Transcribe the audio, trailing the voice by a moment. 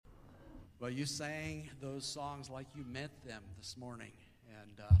Well, you sang those songs like you meant them this morning,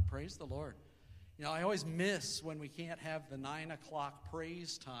 and praise the Lord. You know, I always miss when we can't have the 9 o'clock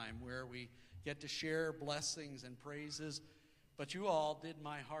praise time where we get to share blessings and praises, but you all did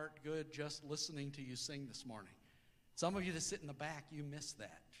my heart good just listening to you sing this morning. Some of you that sit in the back, you miss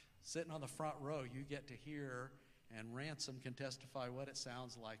that. Sitting on the front row, you get to hear, and Ransom can testify what it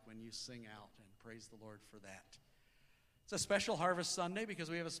sounds like when you sing out, and praise the Lord for that. It's a special Harvest Sunday because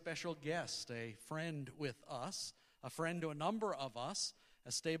we have a special guest, a friend with us, a friend to a number of us.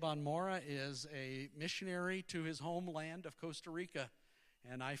 Esteban Mora is a missionary to his homeland of Costa Rica.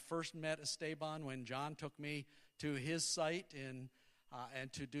 And I first met Esteban when John took me to his site and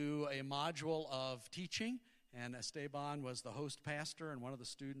to do a module of teaching. And Esteban was the host pastor and one of the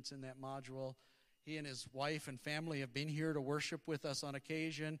students in that module. He and his wife and family have been here to worship with us on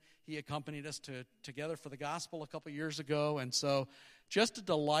occasion. He accompanied us together for the gospel a couple years ago. And so just a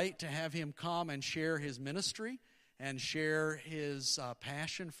delight to have him come and share his ministry and share his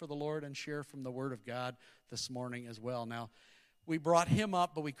passion for the Lord and share from the Word of God this morning as well. Now, we brought him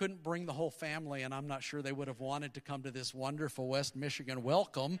up, but we couldn't bring the whole family, and I'm not sure they would have wanted to come to this wonderful West Michigan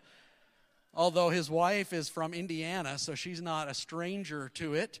welcome. Although his wife is from Indiana, so she's not a stranger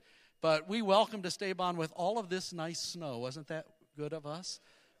to it. But we welcomed Esteban with all of this nice snow. Wasn't that good of us?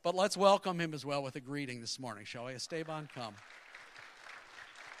 But let's welcome him as well with a greeting this morning, shall we? Esteban, come.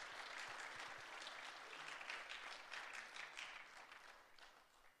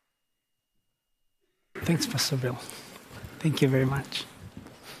 Thanks, Pastor Bill. Thank you very much.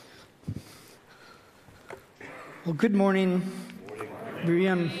 Well, good morning,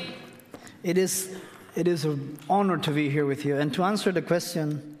 Miriam. It is an honor to be here with you. And to answer the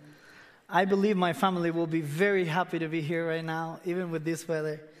question, I believe my family will be very happy to be here right now, even with this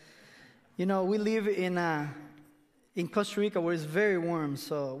weather. You know, we live in Costa Rica where it's very warm,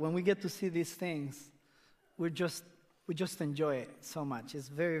 so when we get to see these things, we just enjoy it so much. It's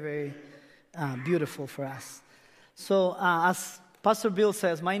very, very beautiful for us. So as Pastor Bill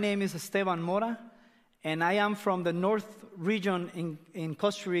says, my name is Esteban Mora, and I am from the north region in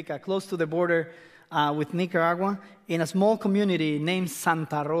Costa Rica, close to the border with Nicaragua, in a small community named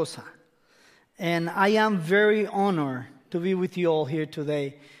Santa Rosa. And I am very honored to be with you all here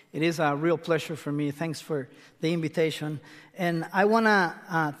today. It is a real pleasure for me. Thanks for the invitation. And I want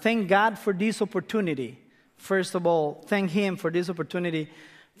to thank God for this opportunity. First of all, thank Him for this opportunity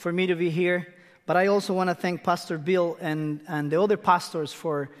for me to be here. But I also want to thank Pastor Bill and the other pastors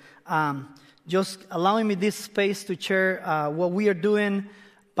for just allowing me this space to share what we are doing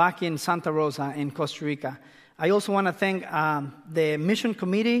back in Santa Rosa in Costa Rica. I also want to thank the Mission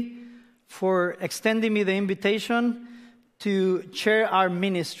Committee for extending me the invitation to share our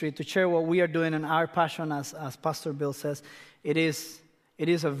ministry, to share what we are doing and our passion, as Pastor Bill says. It is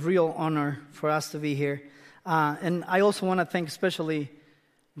a real honor for us to be here. And I also want to thank especially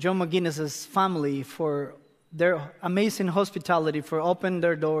John McGuinness's family for their amazing hospitality, for opening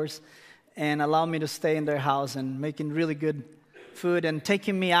their doors and allowing me to stay in their house and making really good food and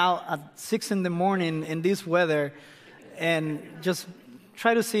taking me out at 6 in the morning in this weather and just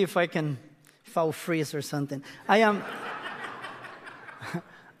try to see if I'll freeze or something. I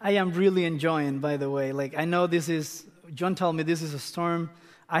am really enjoying, by the way. Like, I know John told me this is a storm.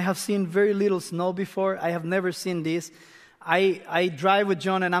 I have seen very little snow before. I have never seen this. I drive with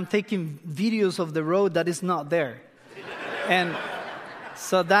John and I'm taking videos of the road that is not there. And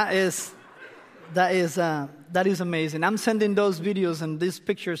so that is amazing. I'm sending those videos and these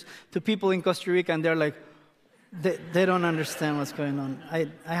pictures to people in Costa Rica and they're like, They don't understand what's going on.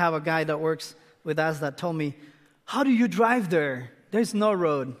 I have a guy that works with us that told me, how do you drive there? There's no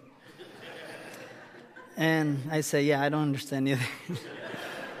road. And I say, yeah, I don't understand either.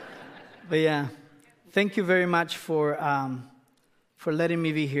 But yeah, thank you very much for letting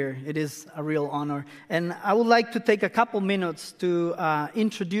me be here. It is a real honor. And I would like to take a couple minutes to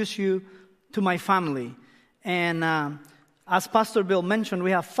introduce you to my family. And as Pastor Bill mentioned,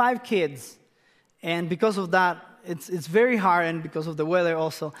 we have 5 kids. And because of that, it's very hard, and because of the weather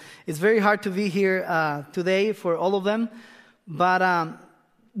also, it's very hard to be here today for all of them. But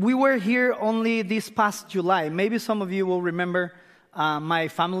we were here only this past July. Maybe some of you will remember my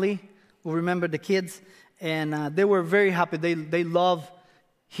family, will remember the kids, and they were very happy. They love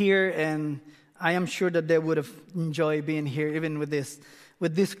here, and I am sure that they would have enjoyed being here, even with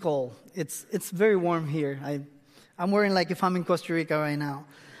this cold. It's very warm here. I'm wearing like if I'm in Costa Rica right now.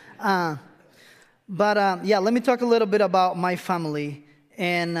 But let me talk a little bit about my family,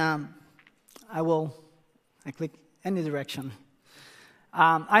 and I click any direction.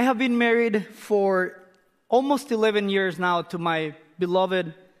 I have been married for almost 11 years now to my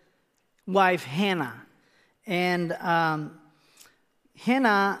beloved wife, Hannah. And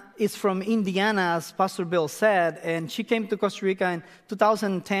Hannah is from Indiana, as Pastor Bill said, and she came to Costa Rica in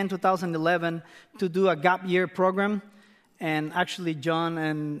 2010, 2011 to do a gap year program. And actually, John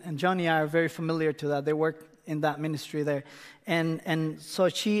and Johnny are very familiar to that. They work in that ministry there. And so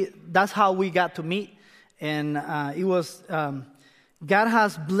that's how we got to meet. And it was, God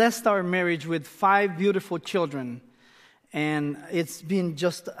has blessed our marriage with 5 beautiful children. And it's been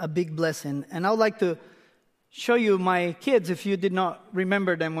just a big blessing. And I would like to show you my kids if you did not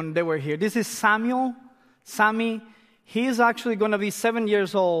remember them when they were here. This is Sammy. He is actually going to be 7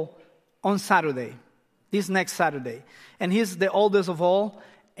 years old on Saturday, this next Saturday. And he's the oldest of all.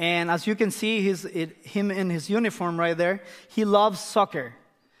 And as you can see, him in his uniform right there, he loves soccer.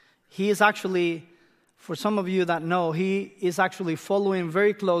 He is actually, for some of you that know, he is actually following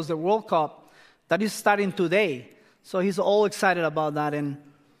very close the World Cup that is starting today. So he's all excited about that. And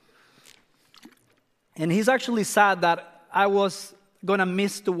he's actually sad that I was going to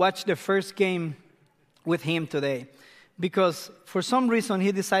miss to watch the first game with him today. Because for some reason,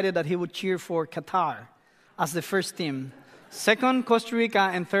 he decided that he would cheer for Qatar as the first team. Second, Costa Rica,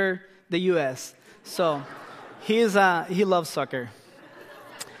 and third, the U.S. So he loves soccer.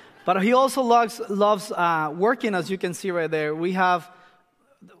 But he also loves working, as you can see right there. We have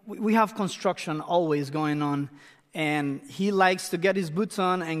construction always going on. And he likes to get his boots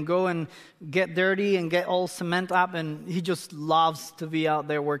on and go and get dirty and get all cement up. And he just loves to be out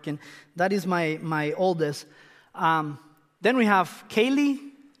there working. That is my oldest. Then we have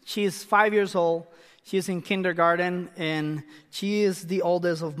Kaylee. She's 5 years old. She's in kindergarten. And she is the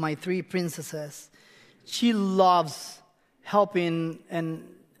oldest of my 3 princesses. She loves helping. And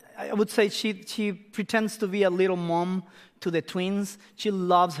I would say she pretends to be a little mom to the twins. She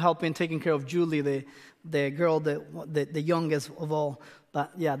loves helping, taking care of Julie, the girl, the youngest of all.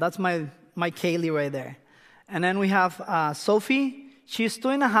 But yeah, that's my Kaylee right there. And then we have Sophie. She's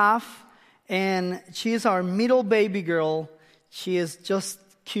 2.5, and she's our middle baby girl. She is just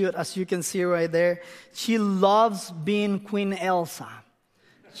cute, as you can see right there. She loves being Queen Elsa.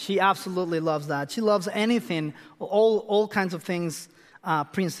 She absolutely loves that. She loves anything, all kinds of things,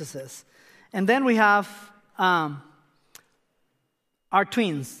 princesses. And then we have our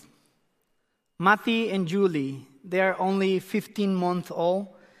twins, Matthew and Julie. They are only 15 months old.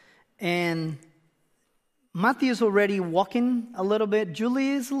 And Matthew is already walking a little bit. Julie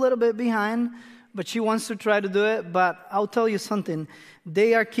is a little bit behind, but she wants to try to do it. But I'll tell you something.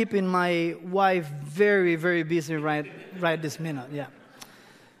 They are keeping my wife very, very busy right this minute.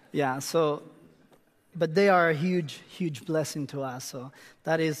 Yeah. So, but they are a huge, huge blessing to us. So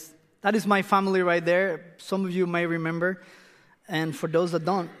that is my family right there. Some of you may remember. And for those that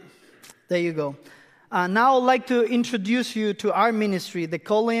don't, there you go. Now I'd like to introduce you to our ministry, the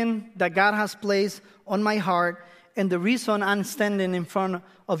calling that God has placed on my heart, and the reason I'm standing in front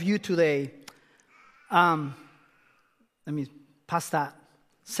of you today. Let me pass that.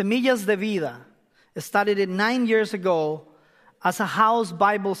 Semillas de Vida started it 9 years ago as a house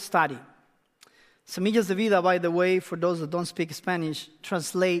Bible study. Semillas de Vida, by the way, for those that don't speak Spanish,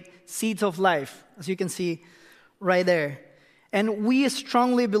 translate seeds of life, as you can see right there. And we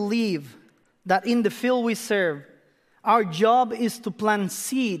strongly believe that in the field we serve, our job is to plant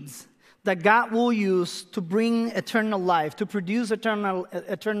seeds that God will use to bring eternal life, to produce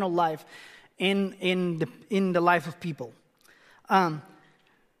eternal life in the life of people.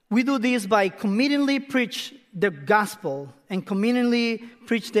 We do this by committingly preach the gospel and committingly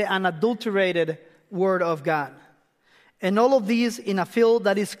preach the unadulterated word of God. And all of these in a field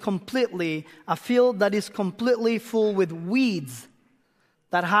that is completely full with weeds,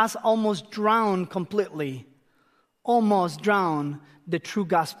 that has almost drowned the true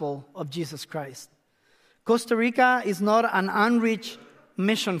gospel of Jesus Christ. Costa Rica is not an unreached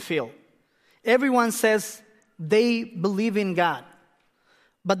mission field. Everyone says they believe in God,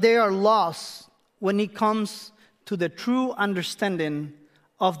 but they are lost when it comes to the true understanding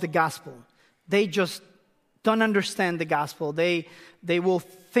of the gospel. They just don't understand the gospel. They will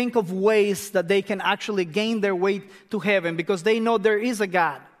think of ways that they can actually gain their way to heaven because they know there is a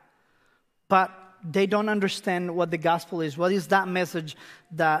God. But they don't understand what the gospel is. What is that message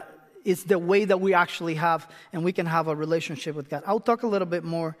that is the way that we actually have and we can have a relationship with God? I'll talk a little bit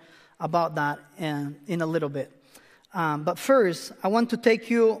more about that in a little bit. But first, I want to take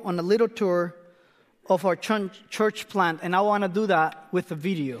you on a little tour of our church plant, and I want to do that with a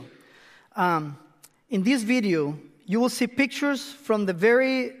video. In this video, you will see pictures from the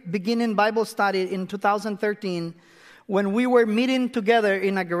very beginning Bible study in 2013 when we were meeting together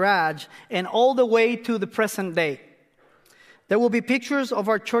in a garage and all the way to the present day. There will be pictures of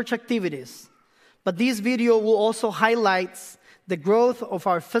our church activities, but this video will also highlight the growth of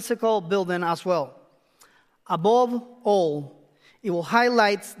our physical building as well. Above all, it will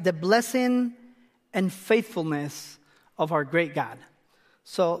highlight the blessing and faithfulness of our great God.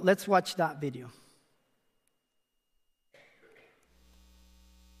 So let's watch that video.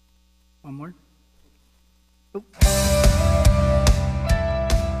 One more. Oop.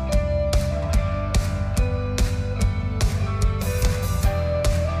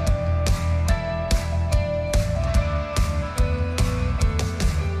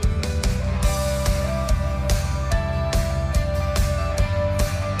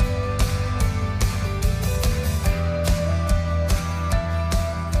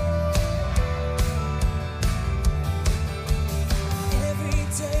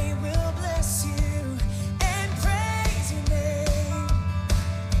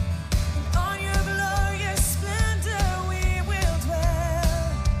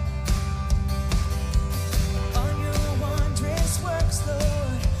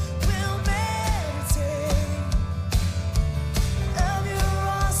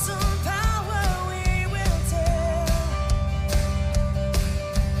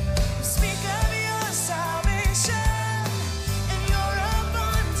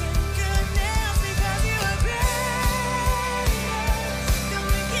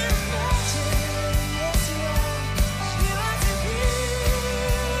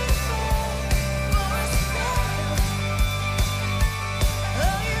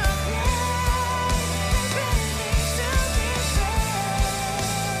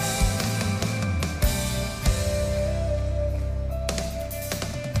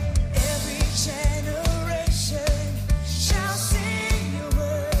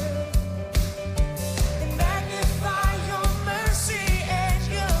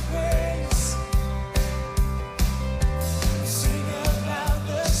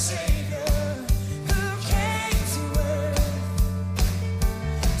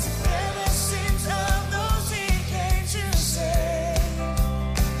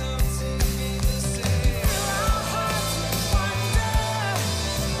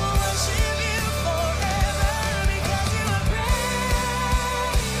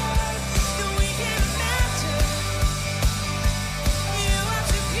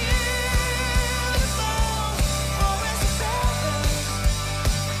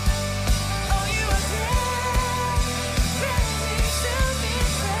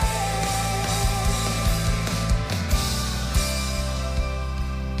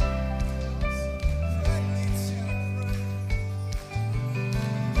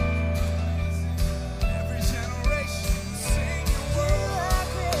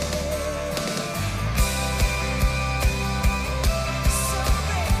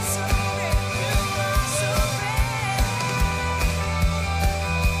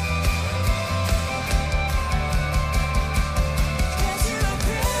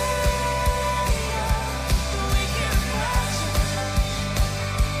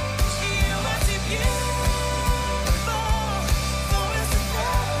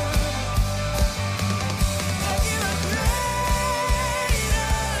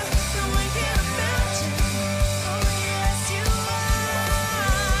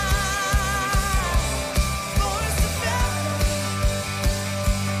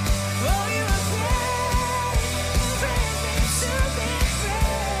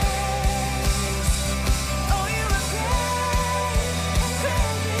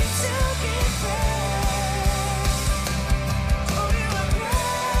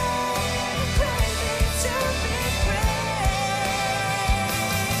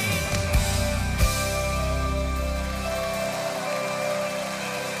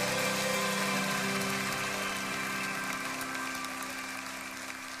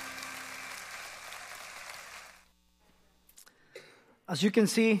 As you can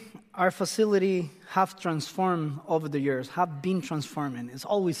see, our facility have transformed over the years, have been transforming. It's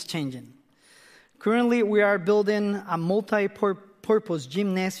always changing. Currently, we are building a multi-purpose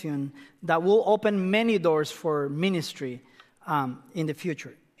gymnasium that will open many doors for ministry in the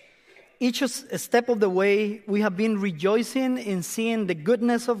future. Each step of the way, we have been rejoicing in seeing the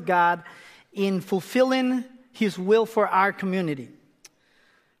goodness of God in fulfilling His will for our community.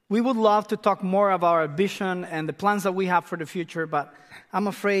 We would love to talk more about our vision and the plans that we have for the future, but I'm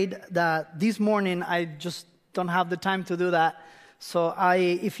afraid that this morning I just don't have the time to do that. So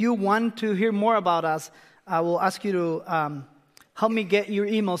if you want to hear more about us, I will ask you to help me get your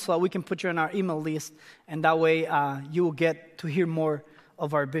email so that we can put you on our email list, and that way you will get to hear more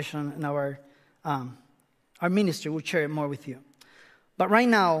of our vision and our ministry. We'll share it more with you. But right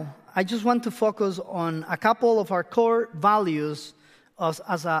now, I just want to focus on a couple of our core values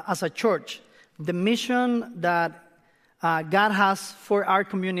as a church, the mission that God has for our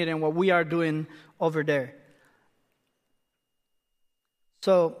community and what we are doing over there.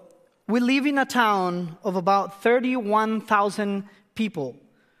 So we live in a town of about 31,000 people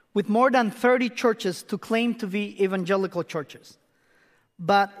with more than 30 churches to claim to be evangelical churches.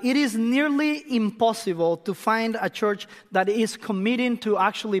 But it is nearly impossible to find a church that is committing to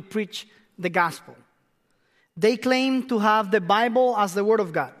actually preach the gospel. They claim to have the Bible as the Word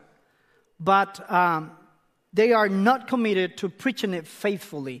of God, but they are not committed to preaching it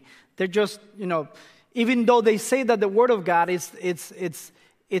faithfully. They're just, even though they say that the Word of God it's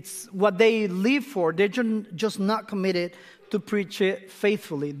what they live for, they're just not committed to preach it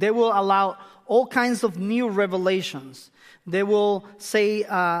faithfully. They will allow all kinds of new revelations. They will say,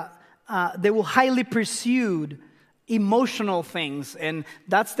 they will highly pursue emotional things, and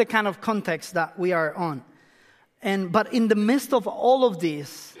that's the kind of context that we are on. But in the midst of all of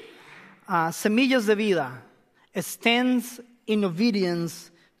this, Semillas de Vida stands in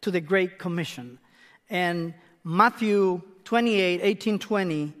obedience to the Great Commission. And Matthew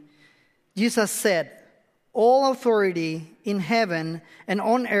 28:18-20, Jesus said, "All authority in heaven and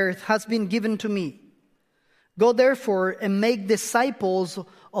on earth has been given to me. Go therefore and make disciples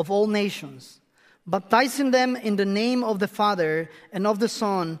of all nations, baptizing them in the name of the Father and of the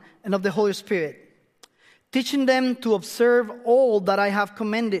Son and of the Holy Spirit, teaching them to observe all that I have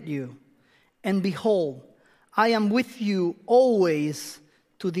commanded you. And behold, I am with you always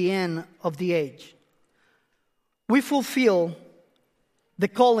to the end of the age." We fulfill the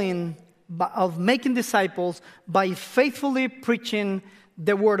calling of making disciples by faithfully preaching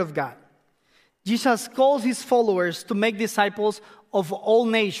the Word of God. Jesus calls his followers to make disciples of all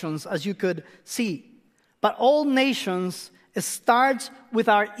nations, as you could see. But all nations starts with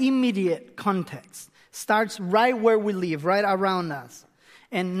our immediate context, starts right where we live, right around us.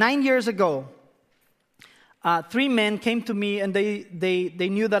 And 9 years ago, 3 men came to me, and they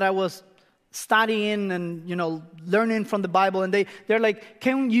knew that I was studying and learning from the Bible, and they're like,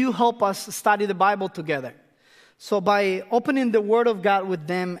 "Can you help us study the Bible together?" So by opening the Word of God with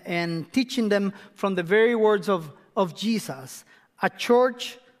them and teaching them from the very words of Jesus, a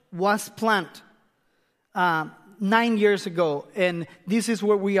church was planted 9 years ago, and this is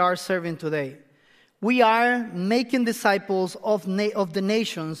where we are serving today. We are making disciples of the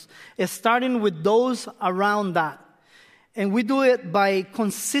nations, starting with those around that. And we do it by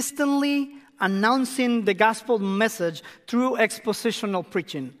consistently announcing the gospel message through expositional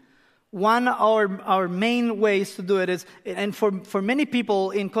preaching. One of our main ways to do it is, and for many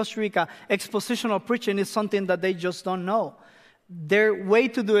people in Costa Rica, expositional preaching is something that they just don't know. Their way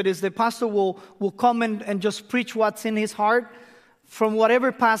to do it is the pastor will come and just preach what's in his heart from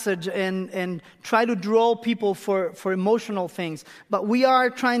whatever passage and try to draw people for emotional things. But we are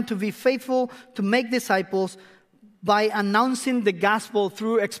trying to be faithful to make disciples by announcing the gospel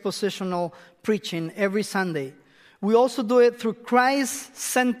through expositional preaching every Sunday. We also do it through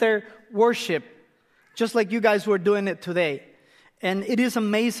Christ-centered worship, just like you guys were doing it today. And it is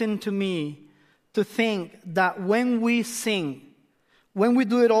amazing to me to think that when we sing, when we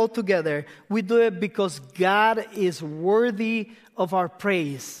do it all together, we do it because God is worthy of our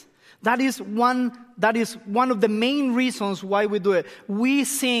praise. That is one of the main reasons why we do it. We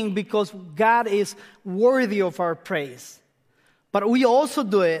sing because God is worthy of our praise. But we also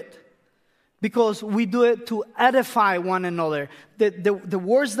do it because we do it to edify one another. The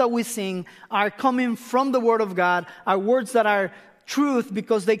words that we sing are coming from the Word of God, are words that are truth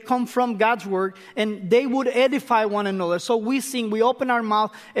because they come from God's Word, and they would edify one another. So we sing, we open our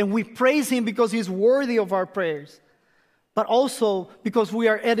mouth, and we praise Him because He's worthy of our prayers. But also because we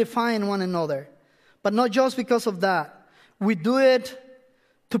are edifying one another. But not just because of that. We do it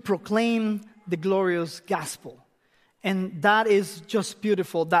to proclaim the glorious gospel. And that is just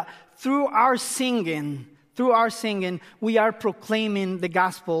beautiful, that through our singing, we are proclaiming the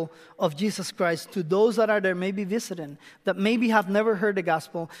gospel of Jesus Christ to those that are there, maybe visiting, that maybe have never heard the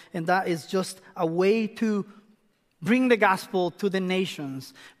gospel, and that is just a way to bring the gospel to the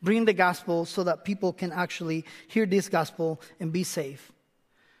nations, bring the gospel so that people can actually hear this gospel and be saved.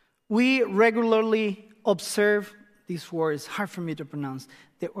 We regularly observe these words, hard for me to pronounce,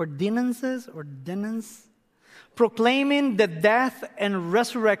 the ordinance, proclaiming the death and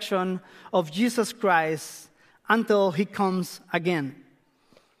resurrection of Jesus Christ until He comes again.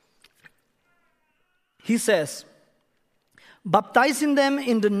 He says, baptizing them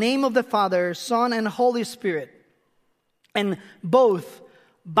in the name of the Father, Son, and Holy Spirit. And both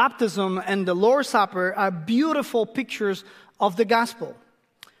baptism and the Lord's Supper are beautiful pictures of the gospel.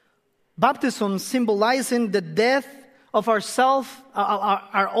 Baptism symbolizing the death of our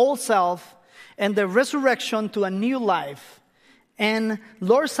old self, and the resurrection to a new life. And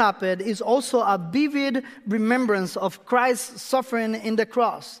Lord's Supper is also a vivid remembrance of Christ's suffering in the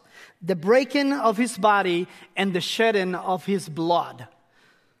cross, the breaking of his body, and the shedding of his blood.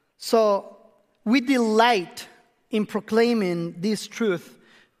 So we delight in proclaiming this truth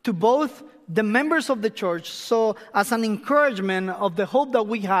to both the members of the church, so as an encouragement of the hope that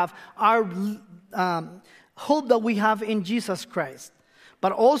we have, our hope that we have in Jesus Christ.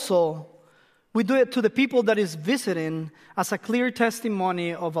 But also, we do it to the people that is visiting as a clear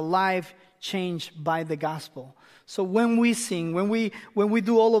testimony of a life changed by the gospel. So when we sing, when we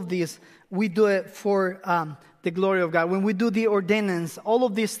do all of this, we do it for the glory of God. When we do the ordinance, all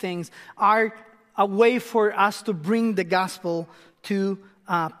of these things are a way for us to bring the gospel to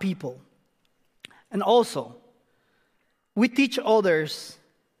people. And also, we teach others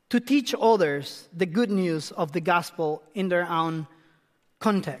the good news of the gospel in their own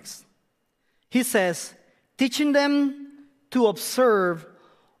context. He says, teaching them to observe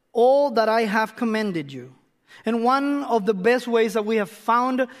all that I have commanded you. And one of the best ways that we have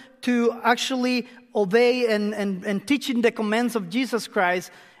found to actually obey and teaching the commands of Jesus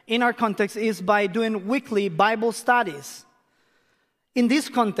Christ in our context is by doing weekly Bible studies. In this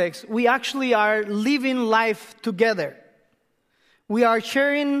context, we actually are living life together. We are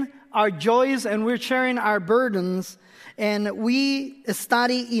sharing our joys and we're sharing our burdens, and we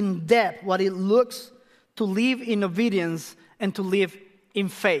study in depth what it looks to live in obedience and to live in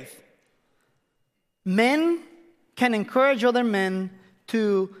faith. Men can encourage other men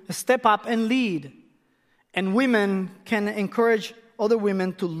to step up and lead, and women can encourage other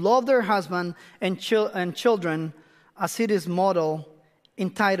women to love their husband and children, as it is modeled in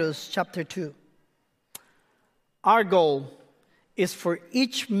Titus chapter 2. Our goal is for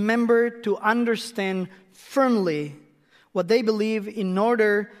each member to understand firmly what they believe in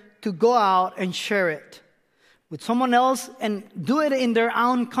order to go out and share it with someone else and do it in their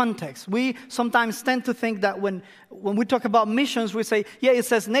own context. We sometimes tend to think that when we talk about missions, we say, yeah, it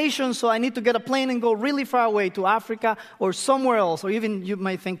says nations, so I need to get a plane and go really far away to Africa or somewhere else, or even you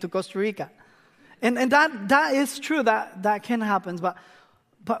might think to Costa Rica. And that is true, that can happen,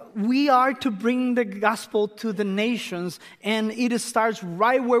 but we are to bring the gospel to the nations, and it starts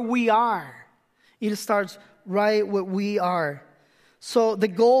right where we are. It starts right where we are. So the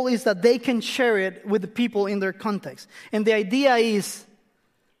goal is that they can share it with the people in their context. And the idea is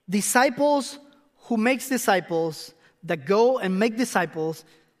disciples who makes disciples that go and make disciples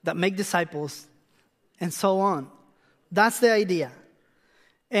that make disciples, and so on. That's the idea.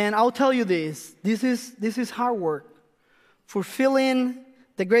 And I'll tell you this is hard work. Fulfilling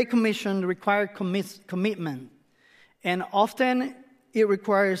the Great Commission requires commitment. And often it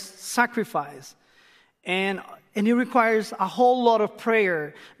requires sacrifice. And it requires a whole lot of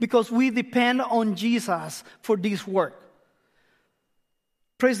prayer because we depend on Jesus for this work.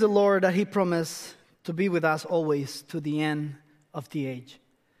 Praise the Lord that He promised to be with us always to the end of the age.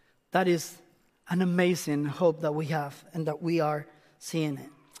 That is an amazing hope that we have and that we are seeing it.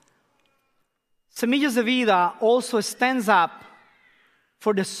 Semillas de Vida also stands up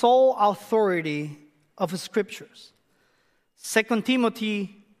for the sole authority of the Scriptures. 2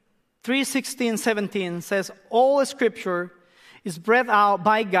 Timothy 3:16-17 says, all Scripture is breathed out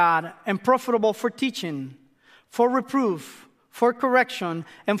by God and profitable for teaching, for reproof, for correction,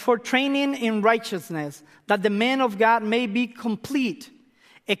 and for training in righteousness, that the man of God may be complete,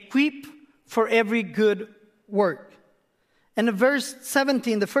 equipped for every good work. And in verse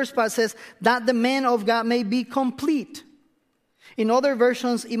 17, the first part says, that the man of God may be complete. In other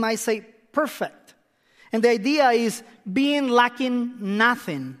versions, it might say perfect. And the idea is being lacking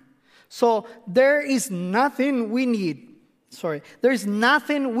nothing. So there is nothing we need. There is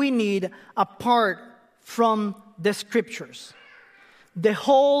nothing we need apart from the Scriptures. The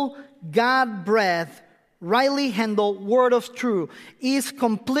whole God-breathed, rightly handled word of truth is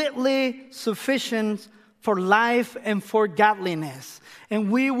completely sufficient for life and for godliness. And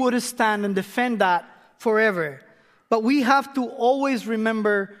we would stand and defend that forever. But we have to always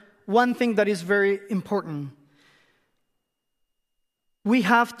remember one thing that is very important. We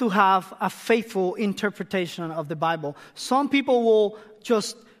have to have a faithful interpretation of the Bible. Some people will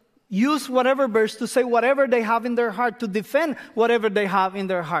just use whatever verse to say whatever they have in their heart, to defend whatever they have in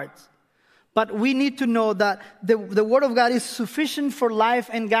their hearts. But we need to know that the Word of God is sufficient for life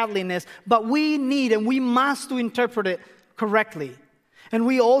and godliness, but we need and we must to interpret it correctly. And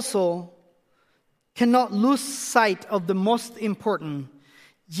we also cannot lose sight of the most important.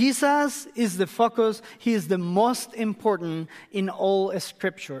 Jesus is the focus. He is the most important in all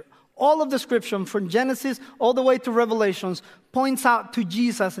Scripture. All of the scripture, from Genesis all the way to Revelations, points out to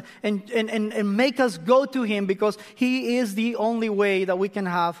Jesus and make us go to Him, because He is the only way that we can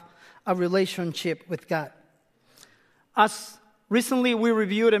have a relationship with God. As recently we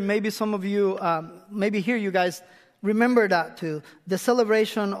reviewed, and maybe some of you, maybe here you guys remember that too, the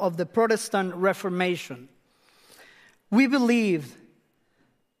celebration of the Protestant Reformation. We believe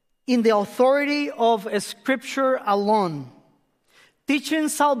in the authority of a Scripture alone, teaching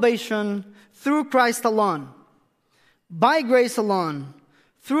salvation through Christ alone, by grace alone,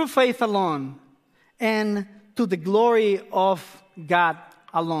 through faith alone, and to the glory of God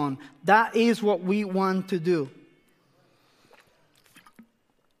alone. That is what we want to do.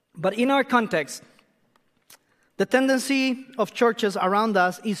 But in our context, the tendency of churches around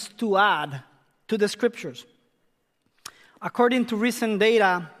us is to add to the Scriptures. According to recent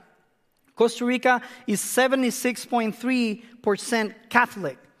data, Costa Rica is 76.3%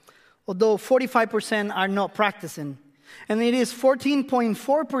 Catholic, although 45% are not practicing. And it is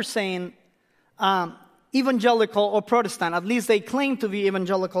 14.4% evangelical or Protestant. At least they claim to be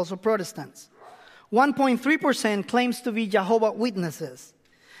evangelicals or Protestants. 1.3% claims to be Jehovah's Witnesses.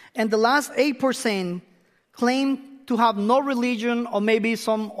 And the last 8% claim to have no religion, or maybe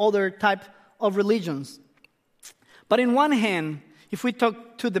some other type of religions. But in one hand, if we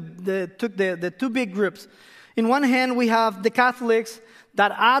took the two big groups, in one hand we have the Catholics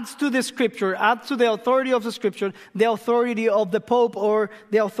that adds to the Scripture, adds to the authority of the Scripture, the authority of the Pope, or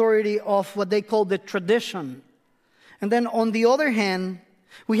the authority of what they call the tradition. And then on the other hand,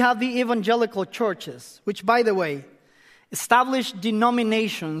 we have the evangelical churches, which, by the way, established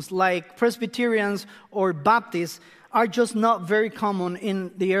denominations like Presbyterians or Baptists are just not very common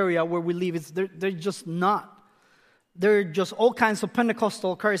in the area where we live. They're just not. They're just all kinds of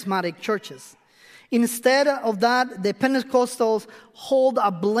Pentecostal charismatic churches. Instead of that, the Pentecostals hold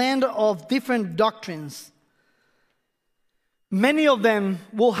a blend of different doctrines. Many of them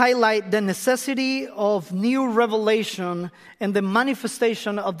will highlight the necessity of new revelation and the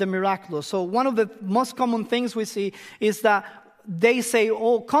manifestation of the miraculous. So one of the most common things we see is that they say,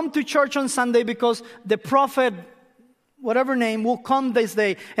 oh, come to church on Sunday because the prophet, whatever name, will come this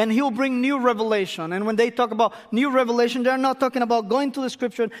day and he'll bring new revelation. And when they talk about new revelation, they're not talking about going to the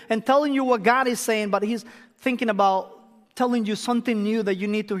Scripture and telling you what God is saying, but He's thinking about telling you something new that you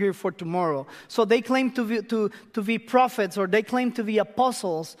need to hear for tomorrow. So they claim to be prophets, or they claim to be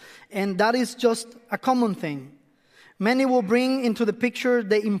apostles, and that is just a common thing. Many will bring into the picture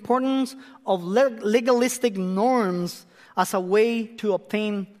the importance of legalistic norms as a way to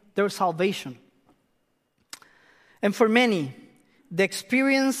obtain their salvation. And for many, the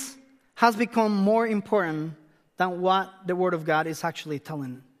experience has become more important than what the Word of God is actually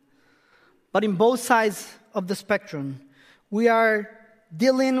telling. But in both sides of the spectrum, we are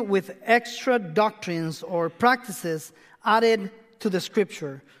dealing with extra doctrines or practices added to the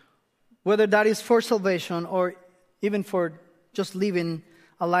Scripture, whether that is for salvation or even for just living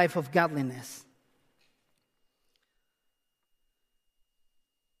a life of godliness.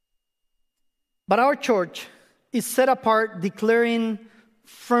 But our church is set apart, declaring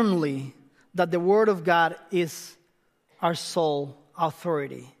firmly that the Word of God is our sole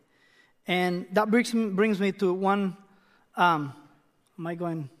authority. And that brings me to one. Am I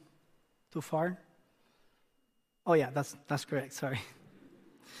going too far? Oh yeah, that's correct. Sorry.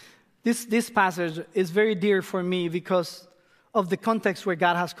 This passage is very dear for me because of the context where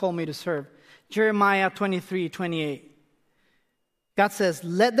God has called me to serve. Jeremiah 23:28. God says,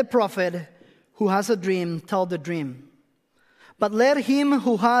 "Let the prophet who has a dream tell the dream. But let him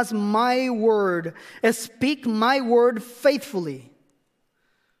who has my word speak my word faithfully.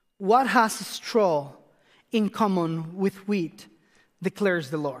 What has straw in common with wheat, declares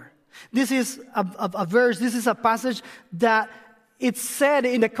the Lord." This is a verse, this is a passage that it's said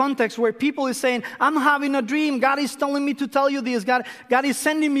in the context where people is saying, I'm having a dream. God is telling me to tell you this. God is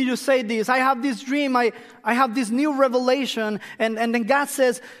sending me to say this. I have this dream. I have this new revelation. And then God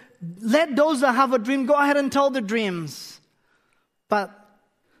says, let those that have a dream go ahead and tell the dreams. But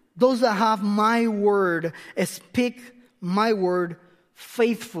those that have my word speak my word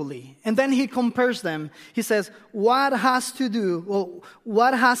faithfully. And then he compares them. He says, what has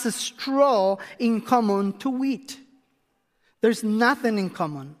a straw in common to wheat? There's nothing in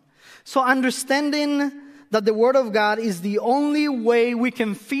common. So understanding that the Word of God is the only way we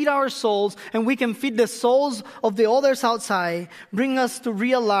can feed our souls and we can feed the souls of the others outside, bring us to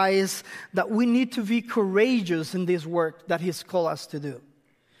realize that we need to be courageous in this work that He's called us to do.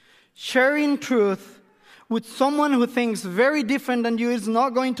 Sharing truth with someone who thinks very different than you is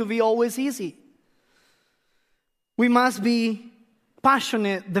not going to be always easy. We must be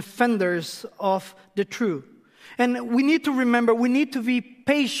passionate defenders of the truth. And we need to remember, we need to be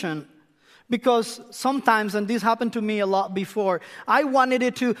patient, because sometimes, and this happened to me a lot before, I wanted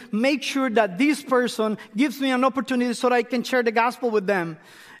it to make sure that this person gives me an opportunity so that I can share the gospel with them.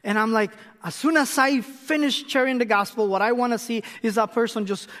 And I'm like, as soon as I finish sharing the gospel, what I want to see is that person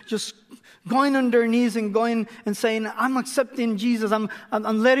just going on their knees and going and saying, I'm accepting Jesus. I'm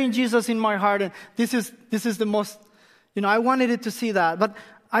letting Jesus in my heart. And this is the most, I wanted it to see that. But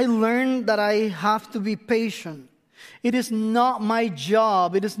I learned that I have to be patient. It is not my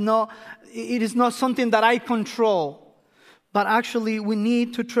job. It is not something that I control. But actually, we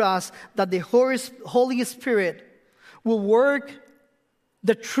need to trust that the Holy Spirit will work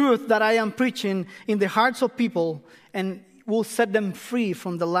the truth that I am preaching in the hearts of people and will set them free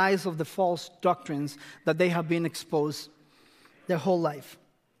from the lies of the false doctrines that they have been exposed their whole life.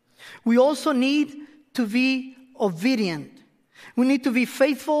 We also need to be obedient. We need to be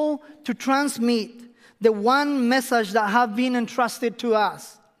faithful to transmit the one message that have been entrusted to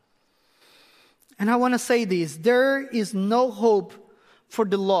us. And I want to say this: there is no hope for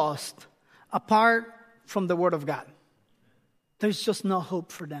the lost apart from the Word of God. There's just no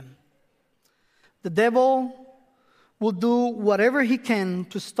hope for them. The devil will do whatever he can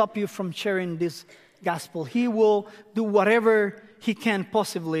to stop you from sharing this gospel. He will do whatever he can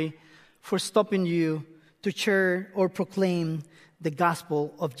possibly for stopping you to share or proclaim the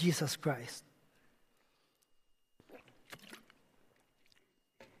gospel of Jesus Christ.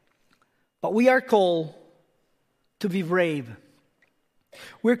 But we are called to be brave.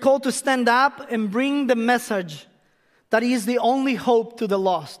 We're called to stand up and bring the message that is the only hope to the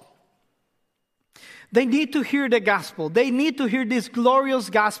lost. They need to hear the gospel. They need to hear this glorious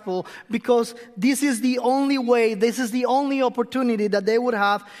gospel, because this is the only way, this is the only opportunity that they would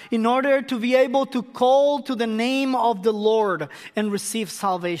have in order to be able to call to the name of the Lord and receive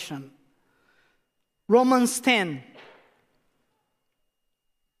salvation. Romans 10,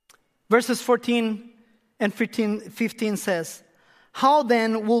 verses 14 and 15 says, "How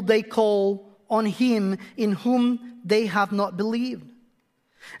then will they call on him in whom they have not believed?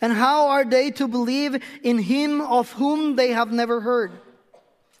 And how are they to believe in him of whom they have never heard?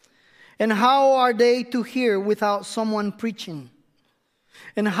 And how are they to hear without someone preaching?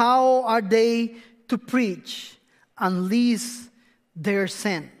 And how are they to preach unless they're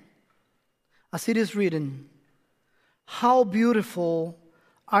sent?" As it is written, "How beautiful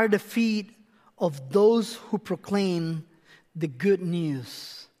are the feet of those who proclaim the good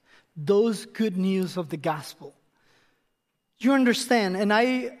news." Those good news of the gospel. You understand, and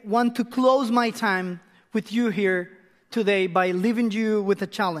I want to close my time with you here today by leaving you with a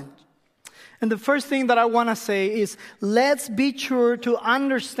challenge. And the first thing that I want to say is, let's be sure to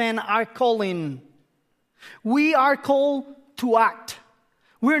understand our calling. We are called to act.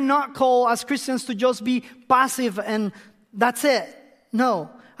 We're not called as Christians to just be passive and that's it.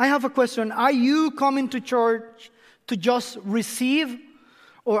 No. I have a question. Are you coming to church to just receive?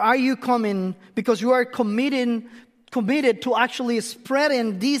 Or are you coming because you are committed to actually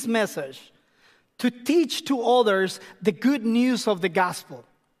spreading this message, to teach to others the good news of the gospel?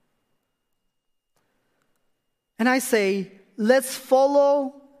 And I say, let's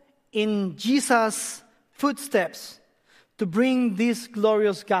follow in Jesus' footsteps to bring this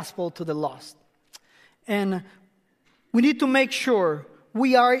glorious gospel to the lost. And we need to make sure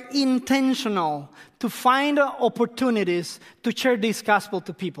we are intentional to find opportunities to share this gospel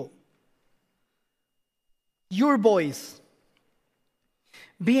to people. Your boys,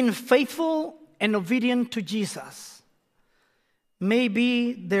 being faithful and obedient to Jesus, may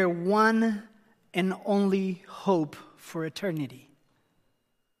be their one and only hope for eternity.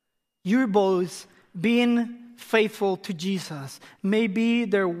 Your boys, being faithful to Jesus, may be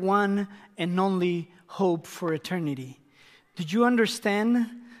their one and only hope for eternity. Did you understand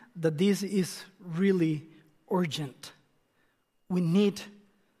that this is really urgent? We need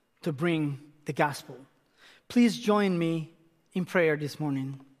to bring the gospel. Please join me in prayer this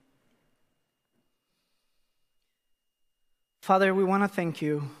morning. Father, we want to thank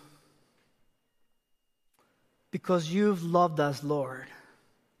you because you've loved us, Lord.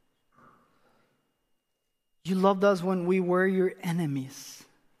 You loved us when we were your enemies.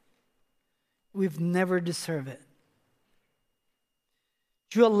 We've never deserved it.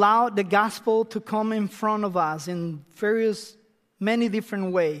 You allowed the gospel to come in front of us in many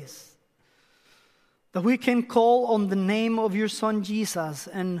different ways. That we can call on the name of your Son Jesus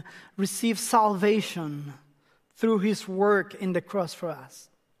and receive salvation through his work in the cross for us.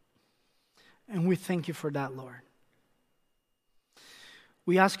 And we thank you for that, Lord.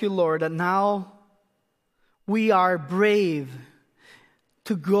 We ask you, Lord, that now we are brave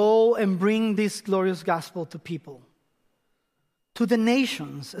to go and bring this glorious gospel to people, to the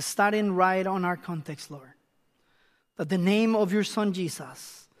nations, starting right on our context, Lord. That the name of your Son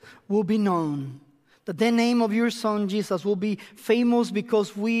Jesus will be known. That the name of your Son Jesus will be famous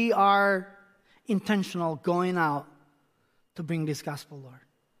because we are intentional going out to bring this gospel, Lord.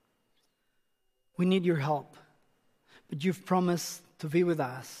 We need your help. But you've promised to be with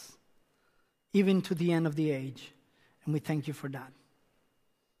us, even to the end of the age. And we thank you for that.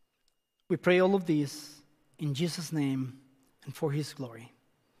 We pray all of this in Jesus' name and for his glory.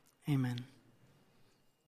 Amen.